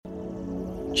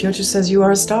Jyotish says you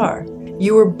are a star.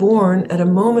 You were born at a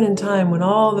moment in time when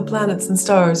all the planets and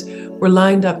stars were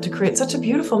lined up to create such a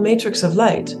beautiful matrix of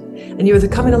light. And you are the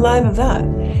coming alive of that.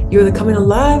 You are the coming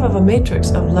alive of a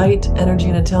matrix of light, energy,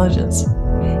 and intelligence.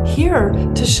 Here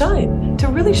to shine, to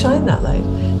really shine that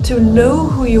light, to know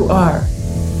who you are.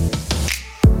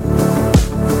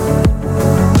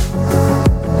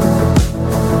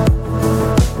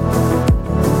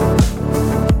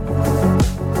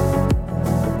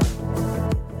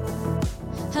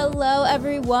 Hello,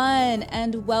 everyone,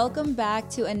 and welcome back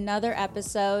to another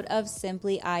episode of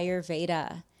Simply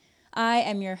Ayurveda. I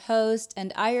am your host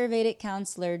and Ayurvedic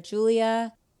counselor,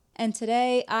 Julia, and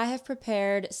today I have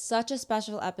prepared such a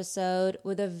special episode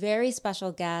with a very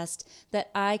special guest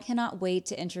that I cannot wait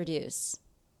to introduce.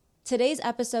 Today's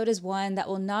episode is one that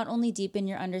will not only deepen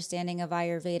your understanding of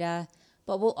Ayurveda,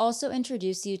 but will also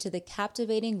introduce you to the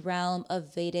captivating realm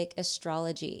of Vedic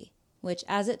astrology, which,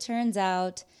 as it turns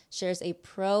out, shares a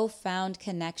profound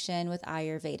connection with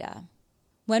Ayurveda.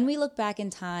 When we look back in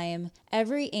time,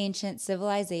 every ancient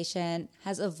civilization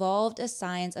has evolved a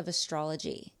science of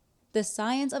astrology. The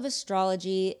science of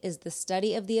astrology is the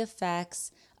study of the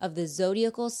effects of the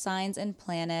zodiacal signs and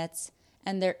planets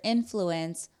and their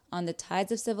influence on the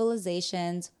tides of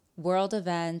civilizations, world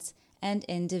events, and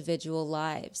individual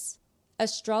lives.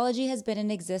 Astrology has been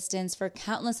in existence for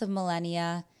countless of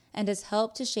millennia and has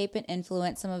helped to shape and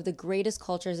influence some of the greatest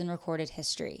cultures in recorded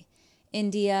history.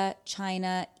 India,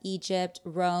 China, Egypt,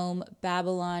 Rome,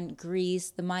 Babylon,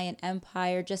 Greece, the Mayan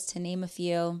Empire, just to name a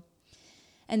few.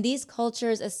 And these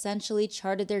cultures essentially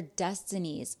charted their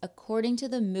destinies according to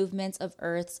the movements of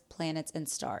Earth's planets and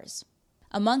stars.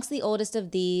 Amongst the oldest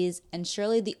of these, and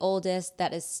surely the oldest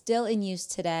that is still in use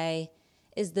today,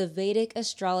 is the Vedic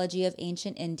astrology of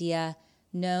ancient India,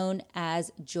 known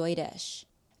as Jyotish.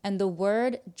 And the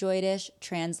word Jyotish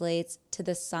translates to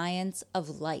the science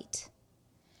of light.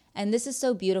 And this is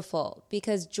so beautiful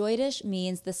because Jyotish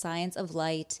means the science of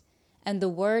light, and the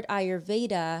word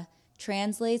Ayurveda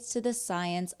translates to the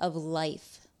science of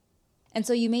life. And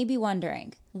so you may be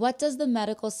wondering, what does the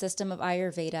medical system of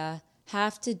Ayurveda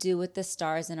have to do with the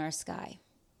stars in our sky?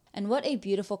 And what a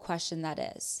beautiful question that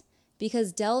is,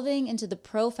 because delving into the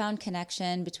profound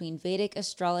connection between Vedic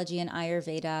astrology and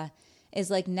Ayurveda is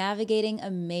like navigating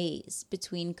a maze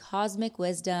between cosmic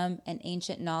wisdom and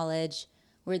ancient knowledge,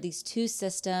 where these two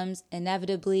systems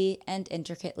inevitably and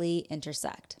intricately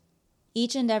intersect.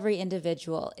 Each and every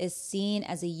individual is seen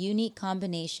as a unique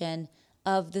combination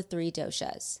of the three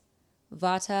doshas,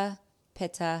 Vata,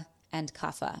 Pitta, and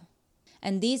Kapha.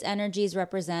 And these energies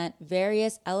represent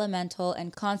various elemental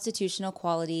and constitutional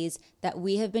qualities that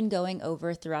we have been going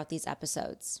over throughout these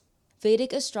episodes.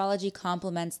 Vedic astrology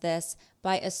complements this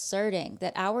by asserting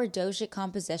that our doshic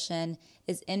composition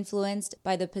is influenced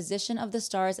by the position of the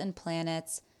stars and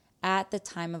planets at the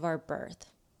time of our birth.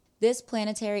 This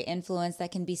planetary influence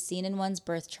that can be seen in one's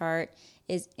birth chart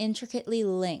is intricately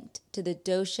linked to the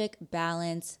doshic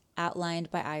balance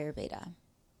outlined by Ayurveda.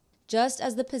 Just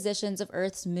as the positions of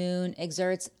Earth's moon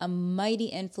exerts a mighty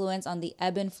influence on the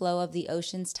ebb and flow of the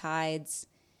ocean's tides,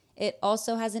 it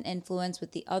also has an influence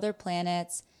with the other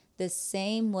planets the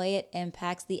same way it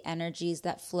impacts the energies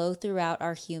that flow throughout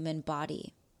our human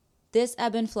body. This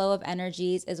ebb and flow of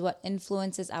energies is what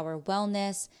influences our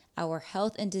wellness, our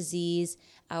health and disease,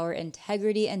 our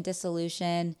integrity and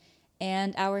dissolution,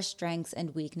 and our strengths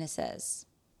and weaknesses.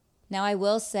 Now, I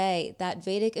will say that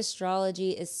Vedic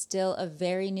astrology is still a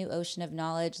very new ocean of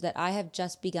knowledge that I have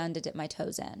just begun to dip my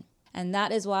toes in. And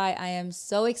that is why I am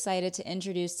so excited to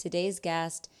introduce today's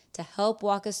guest to help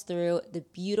walk us through the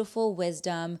beautiful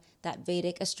wisdom that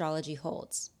Vedic astrology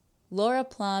holds. Laura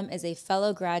Plumb is a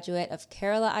fellow graduate of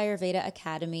Kerala Ayurveda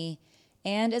Academy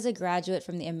and is a graduate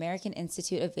from the American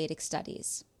Institute of Vedic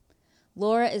Studies.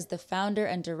 Laura is the founder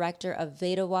and director of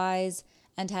VedaWise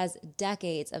and has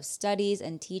decades of studies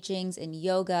and teachings in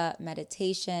yoga,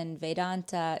 meditation,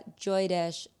 Vedanta,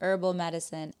 Jyotish, herbal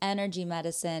medicine, energy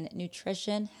medicine,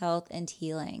 nutrition, health, and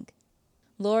healing.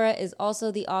 Laura is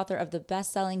also the author of the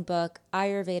best-selling book,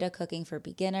 Ayurveda Cooking for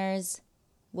Beginners.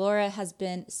 Laura has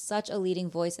been such a leading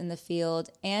voice in the field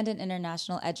and an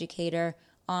international educator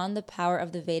on the power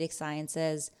of the Vedic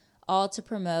sciences, all to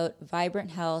promote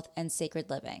vibrant health and sacred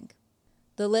living.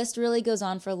 The list really goes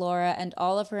on for Laura and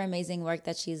all of her amazing work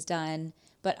that she's done,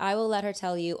 but I will let her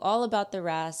tell you all about the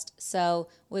rest. So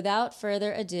without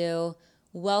further ado,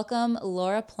 welcome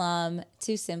Laura Plumb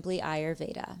to Simply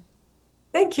Ayurveda.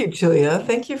 Thank you, Julia.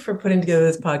 Thank you for putting together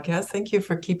this podcast. Thank you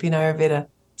for keeping Ayurveda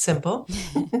Simple.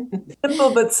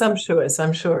 Simple but sumptuous,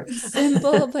 I'm sure.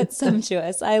 Simple but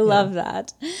sumptuous. I love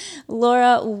that.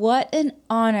 Laura, what an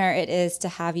honor it is to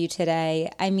have you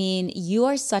today. I mean, you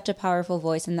are such a powerful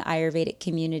voice in the Ayurvedic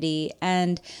community.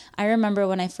 And I remember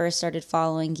when I first started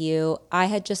following you, I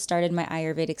had just started my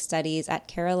Ayurvedic studies at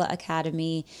Kerala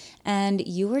Academy, and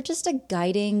you were just a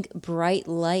guiding bright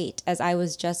light as I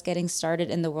was just getting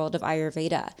started in the world of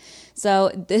Ayurveda. So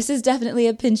this is definitely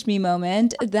a pinch me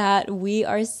moment that we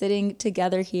are sitting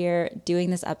together here doing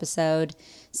this episode.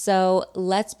 So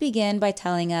let's begin by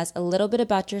telling us a little bit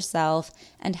about yourself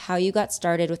and how you got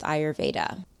started with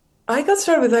Ayurveda. I got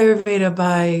started with Ayurveda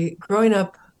by growing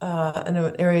up in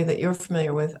an area that you're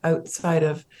familiar with outside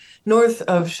of north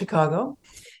of Chicago.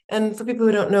 And for people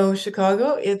who don't know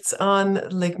Chicago, it's on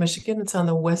Lake Michigan. It's on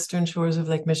the western shores of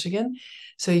Lake Michigan.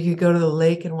 So you could go to the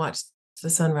lake and watch the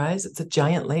sunrise. It's a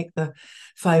giant lake. The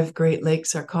five Great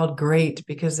Lakes are called great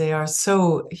because they are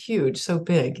so huge, so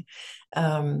big.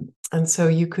 And so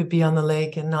you could be on the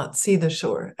lake and not see the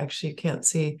shore. Actually, you can't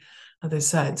see other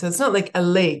side. So it's not like a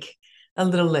lake, a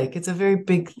little lake. It's a very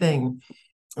big thing.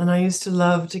 And I used to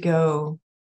love to go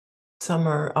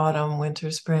summer, autumn,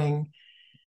 winter, spring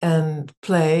and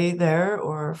play there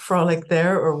or frolic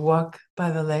there or walk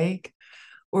by the lake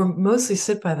or mostly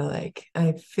sit by the lake.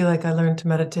 I feel like I learned to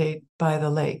meditate by the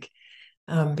lake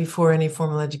before any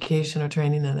formal education or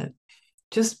training in it.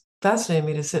 Just fascinated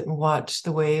me to sit and watch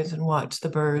the waves and watch the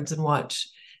birds and watch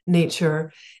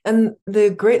nature. And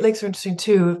the Great Lakes are interesting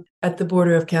too at the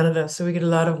border of Canada. So we get a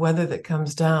lot of weather that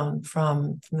comes down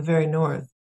from the very north.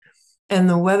 And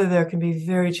the weather there can be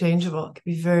very changeable. It can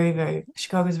be very, very,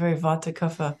 Chicago is very Vata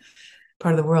Kapha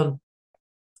part of the world.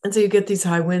 And so you get these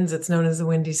high winds. It's known as the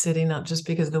Windy City, not just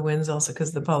because of the winds, also because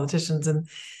of the politicians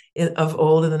of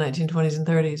old in the 1920s and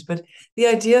 30s. But the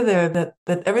idea there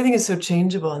that everything is so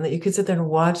changeable and that you could sit there and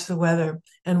watch the weather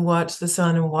and watch the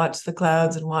sun and watch the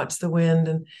clouds and watch the wind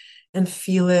and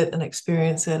feel it and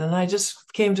experience it. And I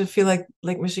just came to feel like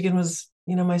Lake Michigan was,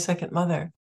 my second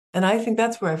mother. And I think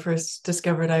that's where I first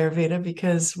discovered Ayurveda,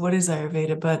 because what is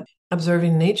Ayurveda but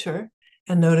observing nature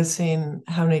and noticing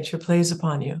how nature plays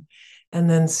upon you, and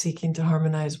then seeking to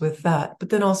harmonize with that. But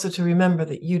then also to remember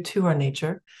that you too are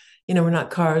nature. We're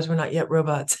not cars, we're not yet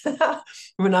robots,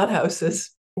 we're not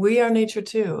houses. We are nature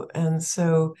too. And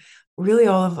so really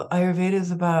all of Ayurveda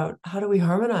is about how do we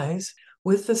harmonize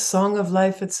with the song of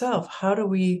life itself? How do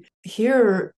we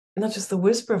hear not just the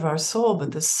whisper of our soul,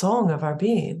 but the song of our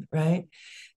being, right?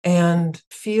 And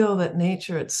feel that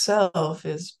nature itself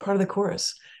is part of the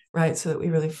chorus, right? So that we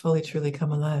really fully, truly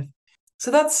come alive.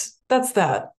 So that's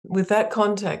that. With that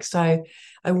context, I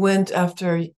went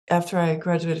after I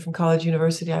graduated from college,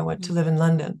 university, I went to live in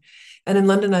London. And in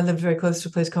London, I lived very close to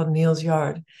a place called Neal's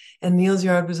Yard. And Neal's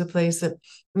Yard was a place that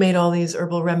made all these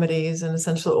herbal remedies and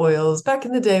essential oils back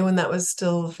in the day when that was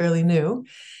still fairly new.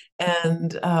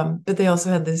 And but they also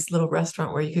had this little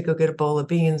restaurant where you could go get a bowl of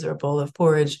beans or a bowl of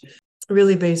porridge,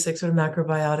 really basic sort of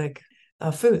macrobiotic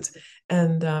foods.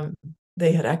 And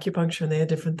they had acupuncture and they had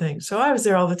different things. So I was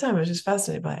there all the time. I was just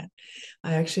fascinated by it.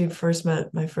 I actually first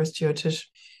met my first Jyotish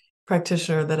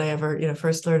practitioner that I ever,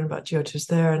 first learned about Jyotish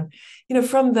there. And,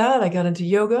 from that, I got into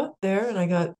yoga there and I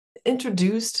got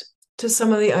introduced to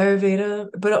some of the Ayurveda,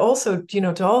 but also,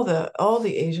 to all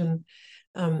the Asian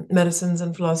medicines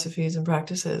and philosophies and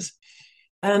practices.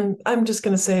 And I'm just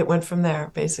going to say it went from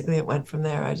there. Basically, it went from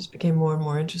there. I just became more and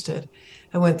more interested.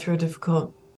 I went through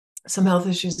some health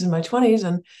issues in my 20s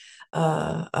and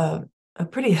a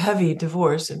pretty heavy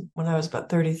divorce when I was about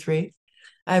 33.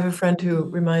 I have a friend who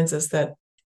reminds us that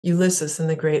Ulysses in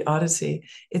the Great Odyssey,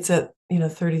 it's at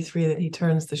 33 that he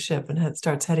turns the ship and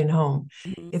starts heading home.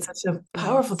 It's such a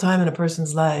powerful time in a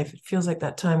person's life. It feels like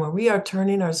that time where we are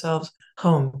turning ourselves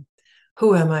home.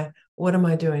 Who am I? What am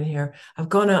I doing here? I've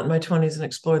gone out in my 20s and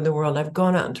explored the world. I've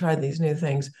gone out and tried these new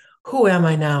things. Who am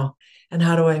I now? And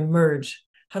how do I merge?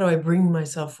 How do I bring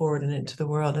myself forward and into the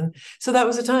world? And so that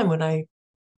was a time when I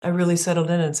really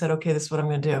settled in and said, okay, this is what I'm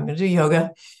going to do. I'm going to do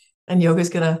yoga, and yoga is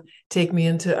going to take me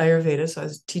into Ayurveda. So I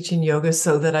was teaching yoga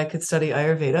so that I could study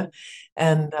Ayurveda.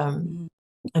 And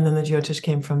then the Jyotish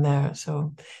came from there.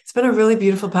 So it's been a really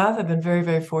beautiful path. I've been very,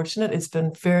 very fortunate. It's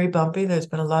been very bumpy. There's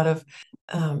been a lot of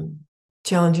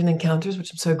challenging encounters,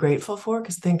 which I'm so grateful for,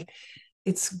 because I think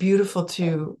it's beautiful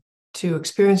to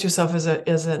experience yourself as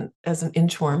an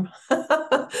inchworm,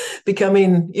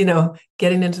 becoming,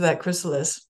 getting into that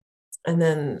chrysalis and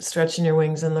then stretching your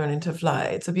wings and learning to fly.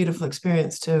 It's a beautiful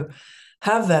experience to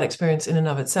have that experience in and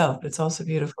of itself, but it's also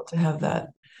beautiful to have that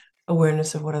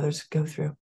awareness of what others go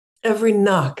through. Every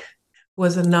knock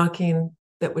was a knocking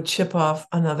that would chip off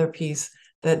another piece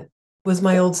that was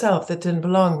my old self that didn't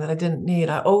belong, that I didn't need.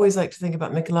 I always like to think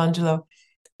about Michelangelo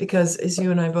because, as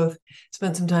you and I both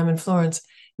spent some time in Florence,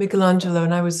 Michelangelo,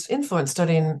 and I was in Florence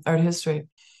studying art history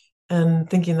and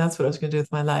thinking that's what I was going to do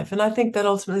with my life. And I think that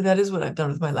ultimately that is what I've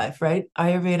done with my life, right?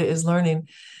 Ayurveda is learning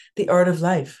the art of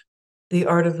life, the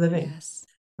art of living, Yes.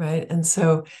 right? And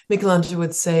so Michelangelo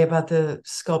would say about the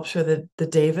sculpture, the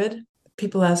David,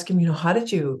 people ask him, how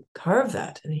did you carve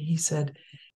that? And he said,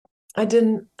 I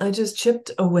just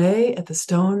chipped away at the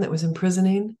stone that was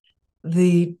imprisoning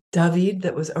the David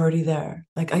that was already there.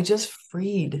 Like I just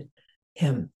freed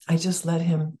him. I just let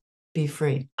him be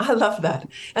free. I love that.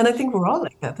 And I think we're all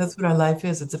like that. That's what our life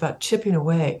is. It's about chipping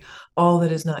away all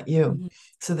that is not you Mhm.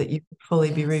 so that you can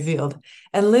fully be Yes. revealed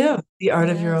and live the art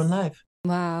of your own Yes. life.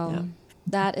 Wow. Yeah.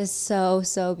 That is so,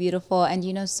 so beautiful.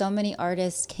 And so many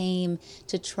artists came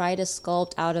to try to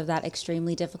sculpt out of that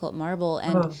extremely difficult marble,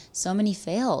 and Oh, so many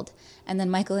failed. And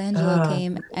then Michelangelo ah,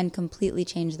 came and completely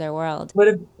changed their world. what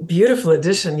a beautiful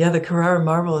addition. Yeah, the Carrara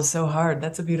marble is so hard.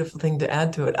 That's a beautiful thing to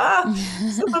add to it.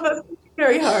 Some of us think it's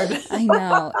very hard. I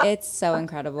know. It's so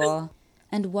incredible.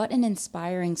 And what an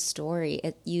inspiring story.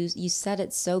 You said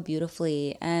it so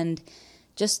beautifully, and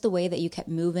just the way that you kept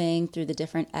moving through the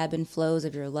different ebb and flows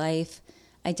of your life.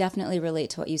 I definitely relate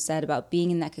to what you said about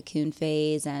being in that cocoon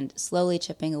phase and slowly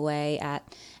chipping away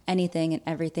at anything and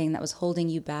everything that was holding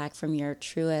you back from your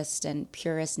truest and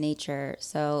purest nature.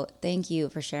 So, thank you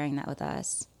for sharing that with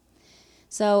us.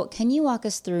 So, can you walk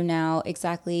us through now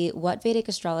exactly what Vedic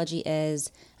astrology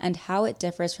is and how it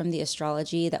differs from the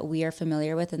astrology that we are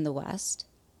familiar with in the West?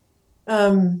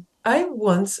 I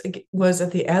once was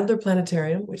at the Adler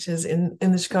Planetarium, which is in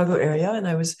the Chicago area, and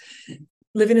I was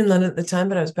living in London at the time,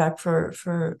 but I was back for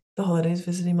the holidays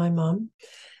visiting my mom.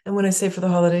 And when I say for the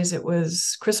holidays, it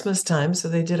was Christmas time, so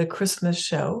they did a Christmas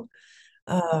show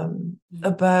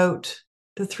about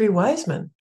the three wise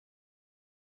men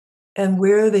and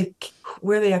where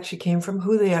they actually came from,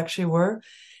 who they actually were,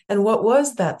 and what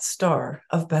was that star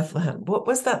of Bethlehem? What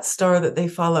was that star that they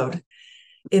followed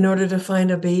in order to find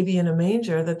a baby in a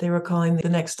manger that they were calling the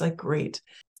next like great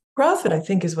prophet? I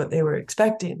think is what they were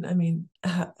expecting. I mean,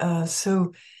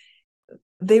 so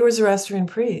they were Zoroastrian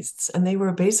priests, and they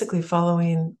were basically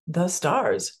following the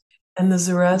stars. And the Mm-hmm.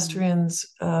 Zoroastrians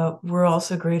were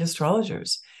also great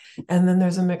astrologers. And then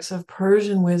there's a mix of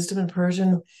Persian wisdom and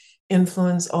Persian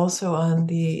influence also on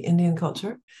the Indian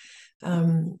culture.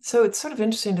 So it's sort of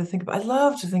interesting to think about. I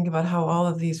love to think about how all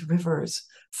of these rivers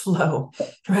flow,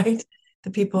 right? The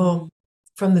Mm-hmm. people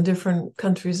from the different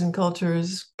countries and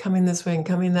cultures coming this way and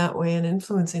coming that way and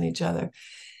influencing each other.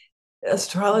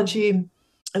 Astrology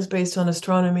is based on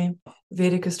astronomy.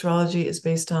 Vedic astrology is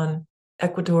based on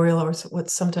equatorial or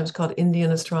what's sometimes called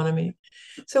Indian astronomy.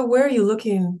 So, where are you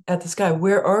looking at the sky?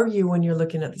 Where are you when you're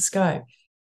looking at the sky?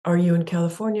 Are you in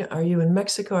California? Are you in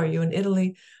Mexico? Are you in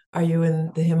Italy? Are you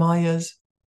in the Himalayas?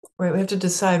 Right, we have to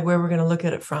decide where we're going to look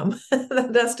at it from.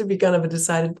 That has to be kind of a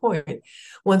decided point.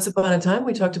 Once upon a time,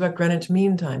 we talked about Greenwich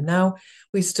Mean Time. Now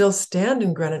we still stand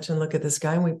in Greenwich and look at the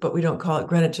sky, but we don't call it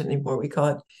Greenwich anymore. We call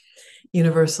it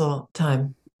universal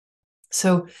time.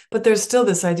 So, but there's still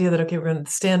this idea that, okay, we're going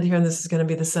to stand here and this is going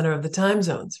to be the center of the time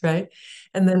zones, right?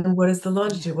 And then what is the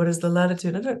longitude? What is the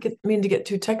latitude? I don't mean to get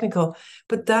too technical,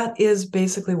 but that is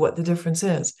basically what the difference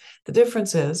is. The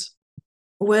difference is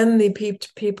when the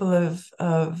people of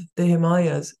the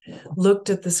Himalayas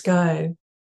looked at the sky,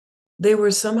 they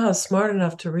were somehow smart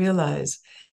enough to realize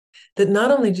that not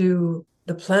only do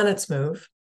the planets move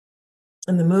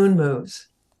and the moon moves,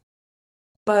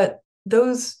 but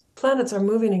those planets are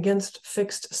moving against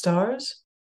fixed stars.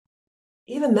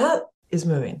 Even that is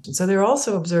moving. So they're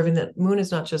also observing that moon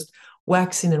is not just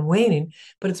waxing and waning,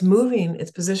 but it's moving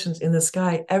its positions in the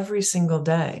sky every single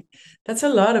day. That's a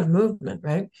lot of movement,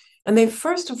 right? And they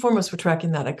first and foremost were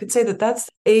tracking that. I could say that that's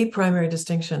a primary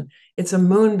distinction. It's a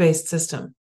moon-based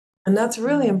system. And that's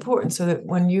really Mm-hmm. important so that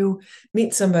when you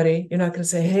meet somebody, you're not going to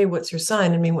say, hey, what's your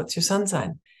sign? I mean, what's your sun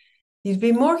sign? You'd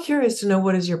be more curious to know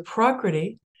what is your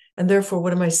Prakriti, and therefore,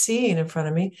 what am I seeing in front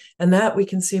of me? And that we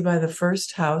can see by the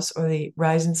first house or the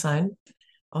rising sign,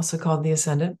 also called the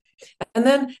ascendant. And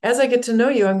then as I get to know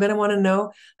you, I'm going to want to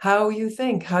know how you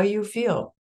think, how you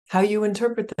feel, how you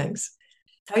interpret things,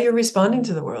 how you're responding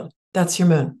to the world. That's your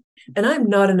moon. And I'm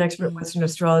not an expert in Mm-hmm. Western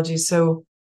astrology. So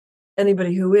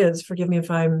anybody who is, forgive me if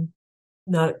I'm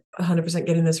not 100%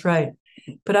 getting this right.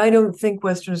 But I don't think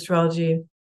Western astrology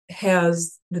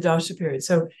has the dasha period.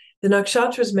 So the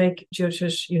nakshatras make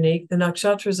Jyotish unique. The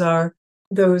nakshatras are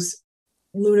those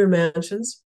lunar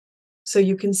mansions. So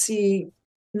you can see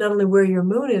not only where your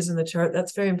moon is in the chart,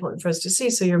 that's very important for us to see.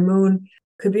 So your moon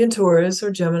could be in Taurus or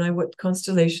Gemini. What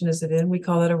constellation is it in? We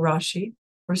call it a Rashi,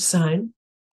 or sign,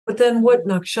 but then what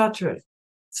nakshatra?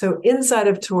 So inside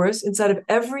of Taurus, inside of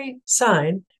every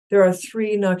sign, there are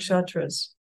 3 nakshatras.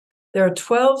 There are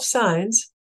 12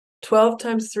 signs. 12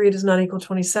 times 3 does not equal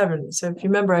 27. So if you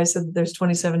remember, I said that there's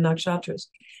 27 nakshatras.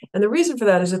 And the reason for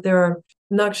that is that there are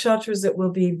nakshatras that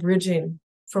will be bridging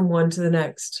from one to the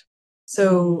next.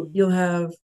 So you'll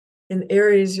have, in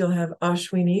Aries, you'll have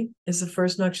Ashwini is the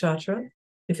first nakshatra.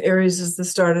 If Aries is the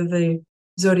start of the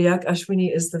zodiac,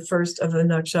 Ashwini is the first of the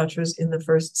nakshatras in the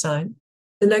first sign.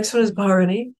 The next one is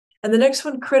Bharani. And the next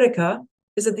one, Kritika,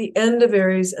 is at the end of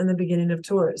Aries and the beginning of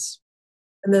Taurus.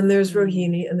 And then there's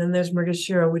Rohini, and then there's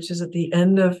Mrigashira, which is at the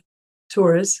end of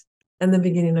Taurus and the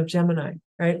beginning of Gemini,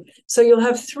 right? So you'll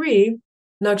have 3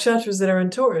 nakshatras that are in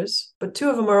Taurus, but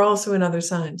 2 of them are also in other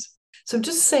signs. So I'm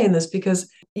just saying this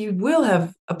because you will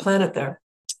have a planet there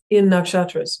in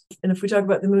nakshatras. And if we talk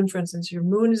about the moon, for instance, your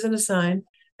moon is in a sign,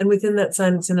 and within that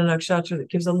sign, it's in a nakshatra that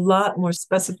gives a lot more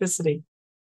specificity.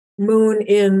 Moon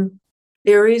in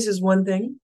Aries is one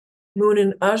thing. Moon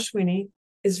in Ashwini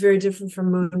is very different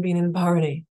from moon being in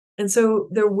Bharani. And so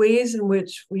there are ways in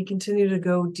which we continue to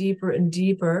go deeper and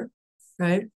deeper,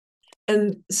 right?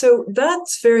 And so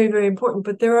that's very, very important.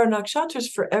 But there are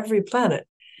nakshatras for every planet.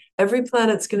 Every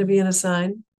planet's going to be in a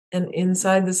sign, and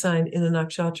inside the sign in a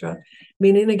nakshatra.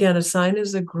 Meaning, again, a sign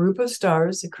is a group of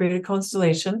stars that create a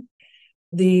constellation.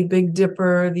 The Big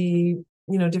Dipper, the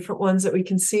different ones that we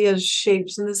can see as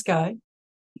shapes in the sky.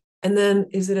 And then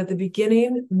is it at the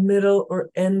beginning, middle, or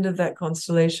end of that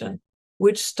constellation?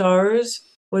 Which stars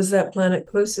was that planet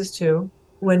closest to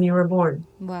when you were born?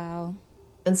 Wow.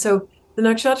 And so the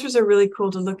nakshatras are really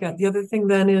cool to look at. The other thing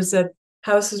then is that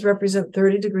houses represent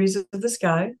 30 degrees of the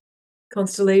sky.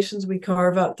 Constellations, we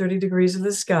carve out 30 degrees of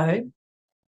the sky.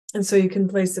 And so you can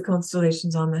place the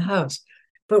constellations on the house.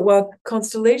 But while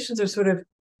constellations are sort of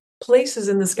places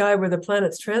in the sky where the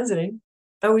planet's transiting,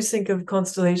 I always think of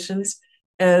constellations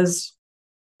as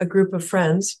a group of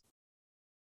friends.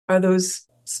 Is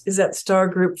that star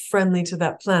group friendly to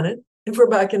that planet? If we're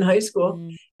back in high school,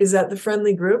 is that the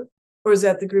friendly group, or is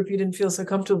that the group you didn't feel so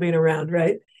comfortable being around,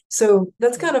 right? So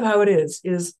that's kind of how it is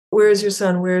where is your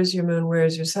sun, where is your moon, where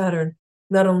is your Saturn,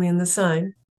 not only in the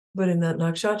sign, but in that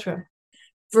nakshatra.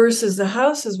 Versus the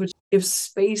houses, which if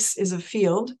space is a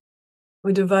field,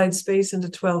 we divide space into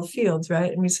 12 fields,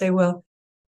 right? And we say, well,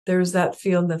 there's that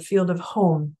field, the field of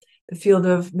home, the field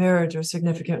of marriage or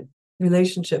significant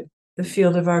relationship, the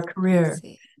field of our career,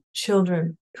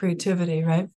 children, creativity,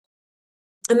 right?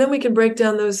 And then we can break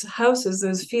down those houses,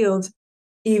 those fields,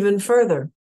 even further.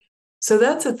 So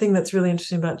that's a thing that's really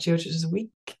interesting about geometry, is we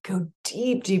can go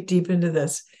deep, deep, deep into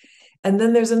this. And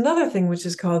then there's another thing which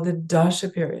is called the dasha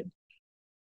period.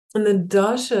 And the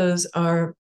dashas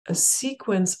are a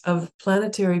sequence of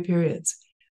planetary periods.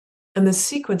 And the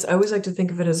sequence, I always like to think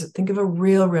of it as, think of a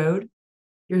railroad.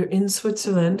 You're in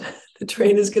Switzerland. The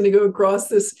train is going to go across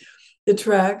the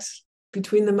tracks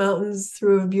between the mountains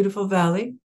through a beautiful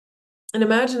valley. And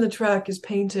imagine the track is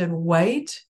painted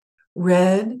white,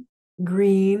 red,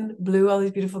 green, blue, all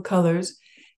these beautiful colors.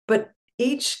 But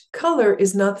each color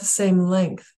is not the same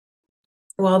length.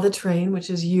 While the train, which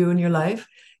is you and your life,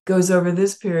 goes over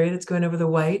this period, it's going over the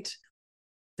white.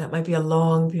 That might be a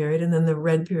long period. And then the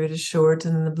red period is short,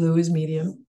 and then the blue is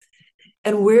medium.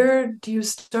 And where do you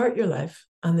start your life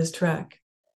on this track?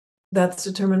 That's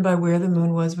determined by where the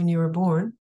moon was when you were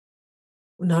born.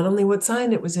 Not only what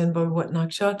sign it was in, but what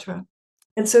nakshatra.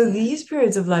 And so these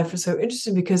periods of life are so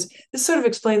interesting, because this sort of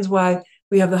explains why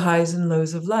we have the highs and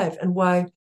lows of life, and why,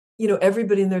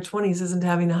 everybody in their 20s isn't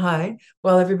having a high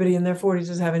while everybody in their 40s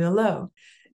is having a low.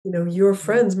 Your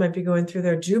friends might be going through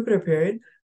their Jupiter period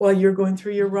while you're going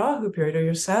through your Rahu period or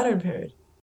your Saturn period.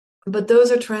 But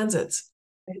those are transits.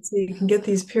 Right? So you can get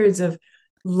these periods of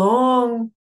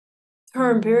long-term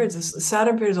periods. The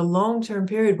Saturn period is a long-term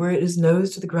period where it is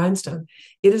nose to the grindstone.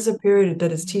 It is a period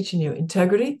that is teaching you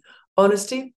integrity,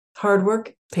 honesty, hard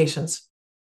work, patience.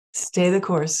 Stay the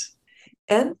course.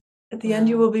 And at the end,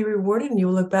 you will be rewarded, and you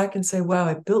will look back and say, wow,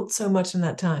 I built so much in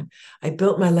that time. I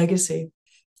built my legacy.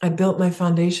 I built my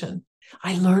foundation.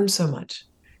 I learned so much.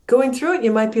 Going through it,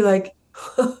 you might be like,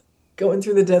 going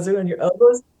through the desert on your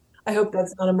elbows. I hope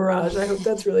that's not a mirage. I hope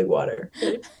that's really water.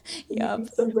 Right? Yep.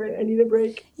 I need a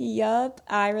break. Yep.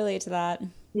 I relate to that.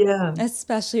 Yeah.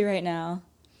 Especially right now.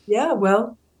 Yeah.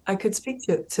 Well, I could speak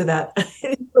to that.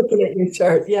 Looking at your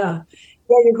chart. Yeah.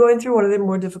 Yeah. You're going through one of the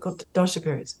more difficult dasha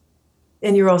periods.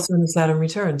 And you're also in the Saturn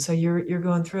return. So you're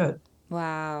going through it.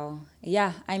 Wow.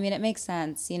 Yeah, I mean, it makes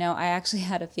sense. I actually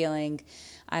had a feeling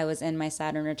I was in my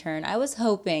Saturn return. I was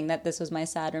hoping that this was my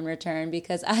Saturn return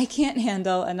because I can't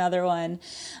handle another one.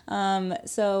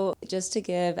 So, just to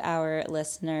give our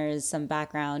listeners some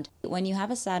background, when you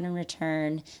have a Saturn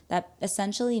return, that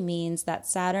essentially means that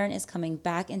Saturn is coming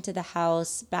back into the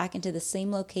house, back into the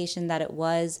same location that it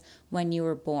was when you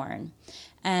were born.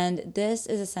 And this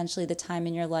is essentially the time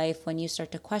in your life when you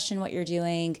start to question what you're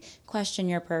doing, question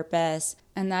your purpose.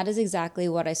 And that is exactly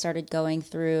what I started going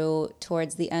through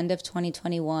towards the end of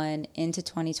 2021 into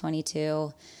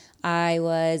 2022. I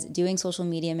was doing social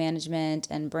media management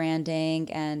and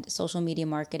branding and social media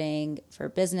marketing for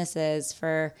businesses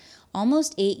for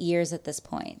almost 8 years at this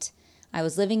point. I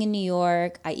was living in New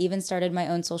York. I even started my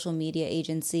own social media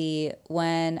agency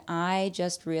when I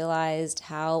just realized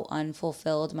how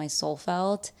unfulfilled my soul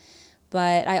felt.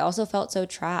 But I also felt so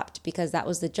trapped because that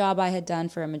was the job I had done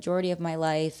for a majority of my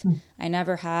life. I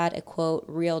never had a quote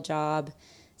real job.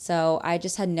 So I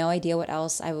just had no idea what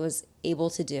else I was able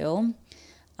to do.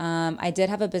 I did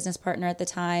have a business partner at the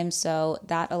time, so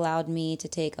that allowed me to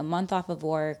take a month off of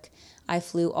work. I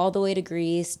flew all the way to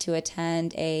Greece to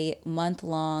attend a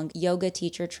month-long yoga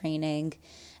teacher training,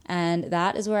 and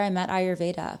that is where I met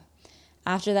Ayurveda.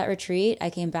 After that retreat,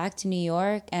 I came back to New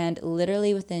York, and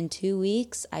literally within 2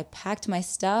 weeks, I packed my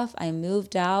stuff, I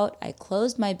moved out, I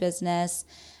closed my business,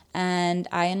 and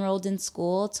I enrolled in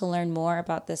school to learn more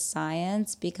about this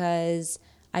science because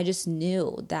I just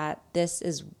knew that this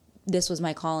was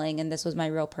my calling and this was my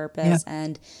real Yeah. purpose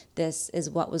and this is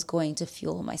what was going to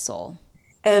fuel my soul.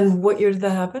 And what year did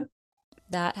that happen?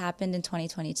 That happened in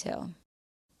 2022.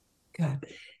 Okay.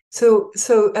 So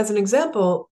as an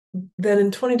example, then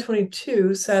in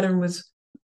 2022, Saturn was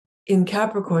in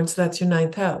Capricorn, so that's your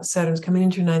ninth house. Saturn's coming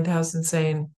into your ninth house and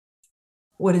saying,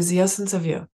 what is the essence of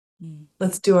you? Mm.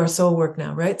 Let's do our soul work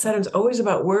now, right? Saturn's always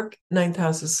about work, ninth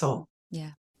house is soul,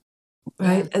 Yeah.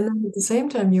 right? Yeah. And then at the same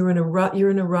time, you're in a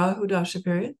Rahu Dasha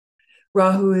period.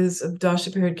 Rahu is a Dasha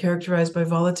period characterized by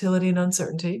volatility and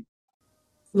uncertainty,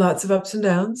 lots of ups and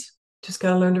downs. Just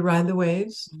got to learn to ride the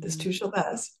waves. This Mm-hmm. too shall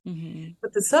pass. Mm-hmm.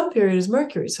 But the sub period is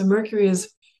Mercury. So Mercury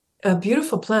is a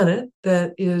beautiful planet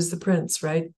that is the prince,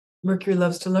 right? Mercury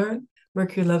loves to learn.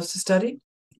 Mercury loves to study.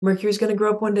 Mercury's going to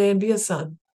grow up one day and be a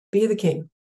son, be the king,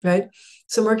 right?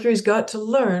 So Mercury's got to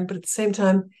learn, but at the same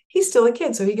time, he's still a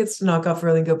kid, so he gets to knock off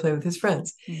early and go play with his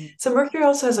friends. Mm-hmm. So Mercury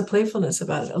also has a playfulness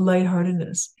about it, a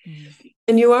lightheartedness. Mm-hmm.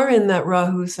 And you are in that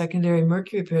Rahu secondary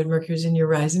Mercury period. Mercury's in your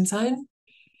rising sign.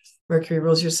 Mercury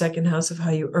rules your second house of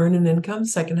how you earn an income,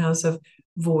 second house of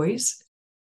voice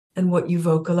and what you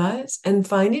vocalize and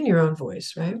finding your own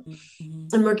voice, right? Mm-hmm.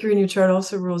 And Mercury in your chart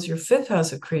also rules your fifth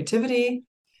house of creativity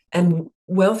and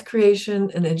wealth creation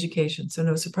and education. So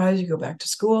no surprise, you go back to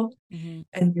school Mm-hmm.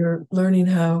 and you're learning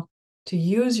how to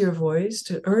use your voice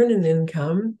to earn an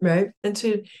income, right? And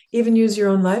to even use your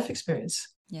own life experience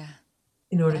Yeah.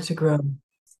 in order to grow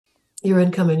your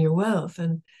income and your wealth.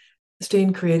 And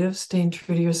staying creative, staying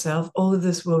true to yourself, all of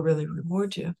this will really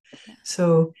reward you. Yeah.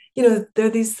 So, there are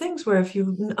these things where if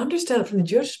you understand it from the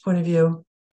Jewish point of view,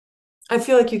 I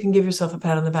feel like you can give yourself a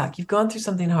pat on the back. You've gone through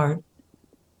something hard,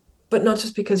 but not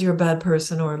just because you're a bad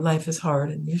person or life is hard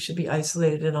and you should be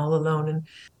isolated and all alone.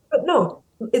 But no,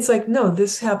 it's like, no,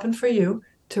 this happened for you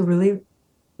to really,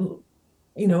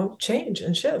 change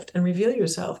and shift and reveal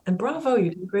yourself. And bravo, you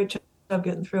did a great job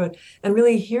getting through it and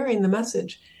really hearing the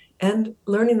message and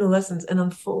learning the lessons and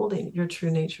unfolding your true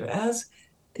nature as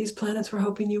these planets were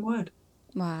hoping you would.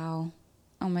 Wow.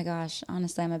 Oh my gosh.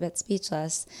 Honestly, I'm a bit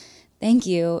speechless. Thank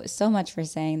you so much for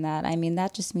saying that. I mean,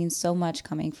 that just means so much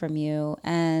coming from you.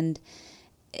 And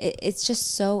it's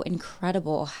just so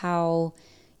incredible how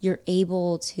you're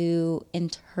able to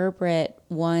interpret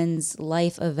one's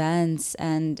life events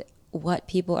and what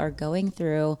people are going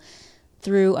through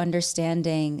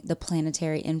understanding the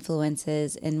planetary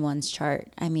influences in one's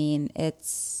chart. I mean,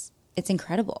 it's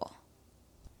incredible.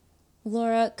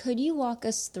 Laura, could you walk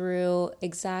us through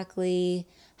exactly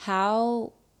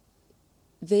how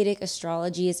Vedic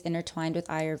astrology is intertwined with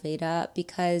Ayurveda?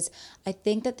 Because I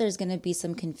think that there's going to be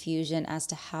some confusion as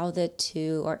to how the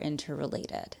two are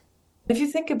interrelated. If you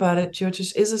think about it,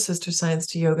 Jyotish is a sister science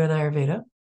to yoga and Ayurveda.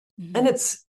 Mm-hmm. And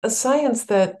it's a science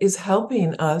that is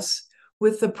helping us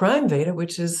with the prime Veda,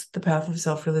 which is the path of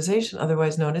self-realization,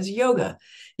 otherwise known as yoga.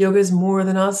 Yoga is more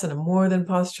than asana, more than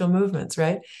postural movements,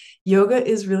 right? Yoga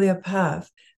is really a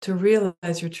path to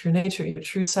realize your true nature, your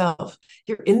true self,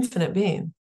 your infinite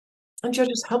being. And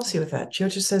Jyotish helps you with that.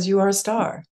 Jyotish says you are a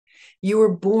star. You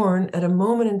were born at a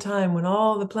moment in time when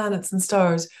all the planets and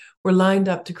stars were lined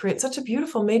up to create such a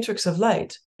beautiful matrix of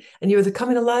light. And you are the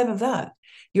coming alive of that.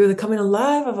 You are the coming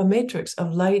alive of a matrix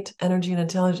of light, energy, and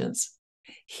intelligence.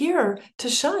 Here to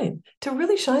shine, to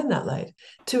really shine that light,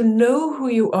 to know who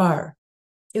you are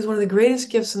is one of the greatest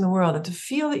gifts in the world. And to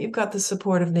feel that you've got the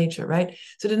support of nature, right?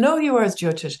 So to know who you are is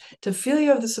Jyotish, to feel you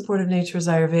have the support of nature is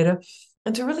Ayurveda,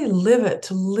 and to really live it,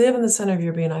 to live in the center of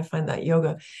your being, I find that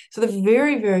yoga. So they're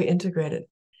very, very integrated.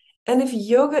 And if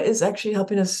yoga is actually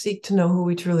helping us seek to know who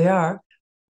we truly are,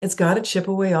 it's got to chip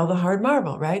away all the hard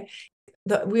marble, right?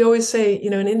 We always say,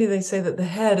 in India, they say that the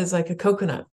head is like a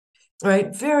coconut,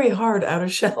 right? Very hard outer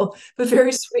shell, but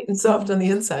very sweet and soft on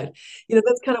the inside.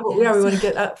 That's kind of what we are. We want to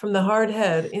get up from the hard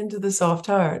head into the soft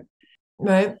heart,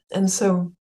 right? And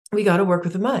so we got to work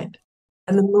with the mind.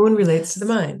 And the moon relates to the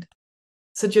mind.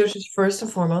 So Jyotish, first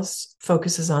and foremost,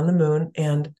 focuses on the moon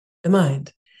and the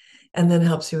mind, and then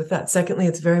helps you with that. Secondly,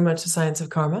 it's very much the science of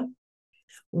karma.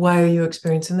 Why are you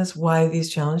experiencing this? Why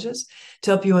these challenges?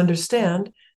 To help you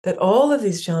understand that all of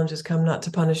these challenges come not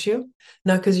to punish you,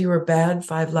 not because you were bad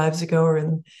 5 lives ago or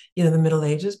in the Middle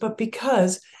Ages, but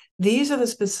because these are the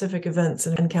specific events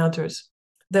and encounters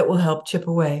that will help chip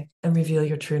away and reveal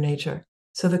your true nature.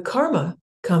 So the karma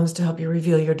comes to help you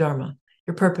reveal your dharma,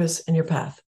 your purpose, and your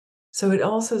path. So it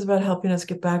also is about helping us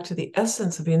get back to the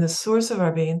essence of being, the source of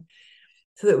our being,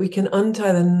 so that we can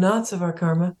untie the knots of our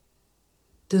karma,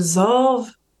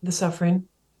 dissolve the suffering,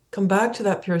 come back to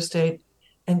that pure state,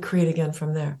 and create again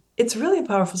from there. It's really a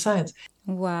powerful science.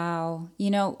 Wow.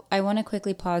 I want to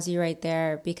quickly pause you right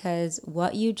there, because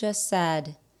what you just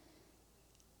said,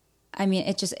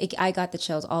 I got the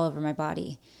chills all over my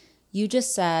body. You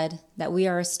just said that we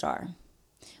are a star.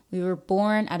 We were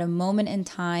born at a moment in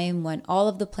time when all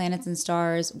of the planets and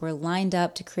stars were lined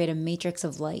up to create a matrix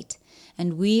of light.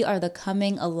 And we are the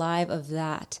coming alive of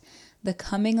that. The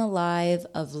coming alive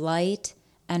of light,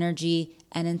 energy,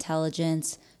 and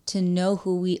intelligence, to know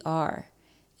who we are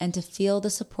and to feel the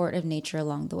support of nature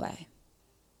along the way.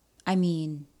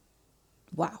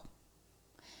 Wow.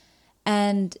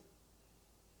 And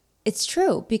it's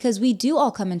true, because we do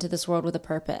all come into this world with a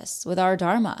purpose, with our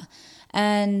dharma.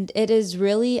 And it is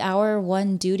really our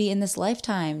one duty in this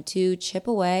lifetime to chip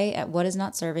away at what is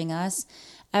not serving us,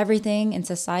 everything in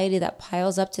society that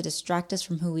piles up to distract us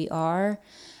from who we are.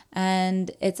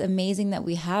 And it's amazing that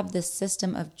we have this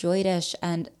system of Jyotish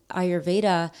and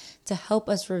Ayurveda to help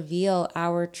us reveal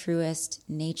our truest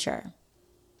nature.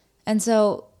 And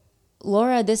so,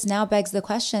 Laura, this now begs the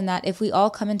question that if we all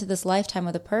come into this lifetime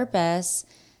with a purpose,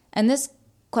 and this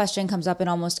question comes up in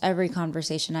almost every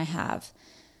conversation I have,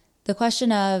 the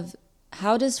question of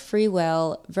how does free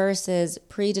will versus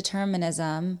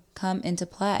predeterminism come into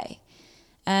play?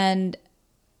 And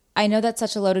I know that's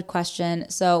such a loaded question.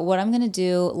 So what I'm going to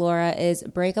do, Laura, is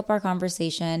break up our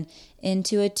conversation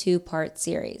into a 2-part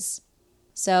series.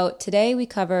 So today we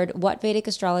covered what Vedic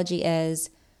astrology is,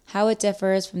 how it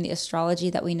differs from the astrology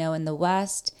that we know in the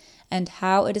West, and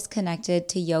how it is connected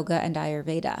to yoga and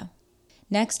Ayurveda.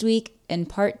 Next week, in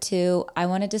part 2, I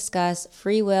want to discuss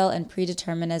free will and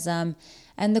predeterminism,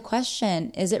 and the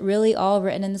question, is it really all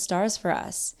written in the stars for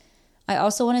us? I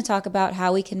also want to talk about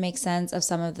how we can make sense of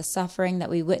some of the suffering that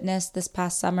we witnessed this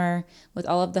past summer with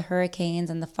all of the hurricanes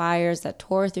and the fires that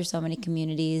tore through so many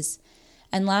communities.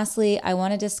 And lastly, I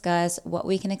want to discuss what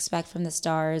we can expect from the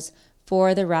stars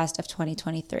for the rest of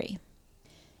 2023.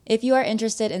 If you are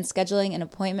interested in scheduling an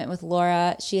appointment with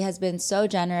Laura, she has been so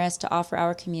generous to offer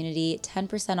our community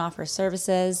 10% off her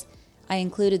services. I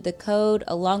included the code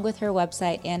along with her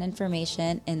website and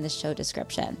information in the show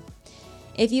description.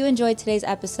 If you enjoyed today's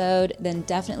episode, then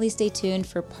definitely stay tuned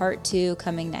for part 2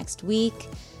 coming next week.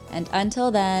 And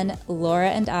until then, Laura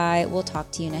and I will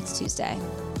talk to you next Tuesday.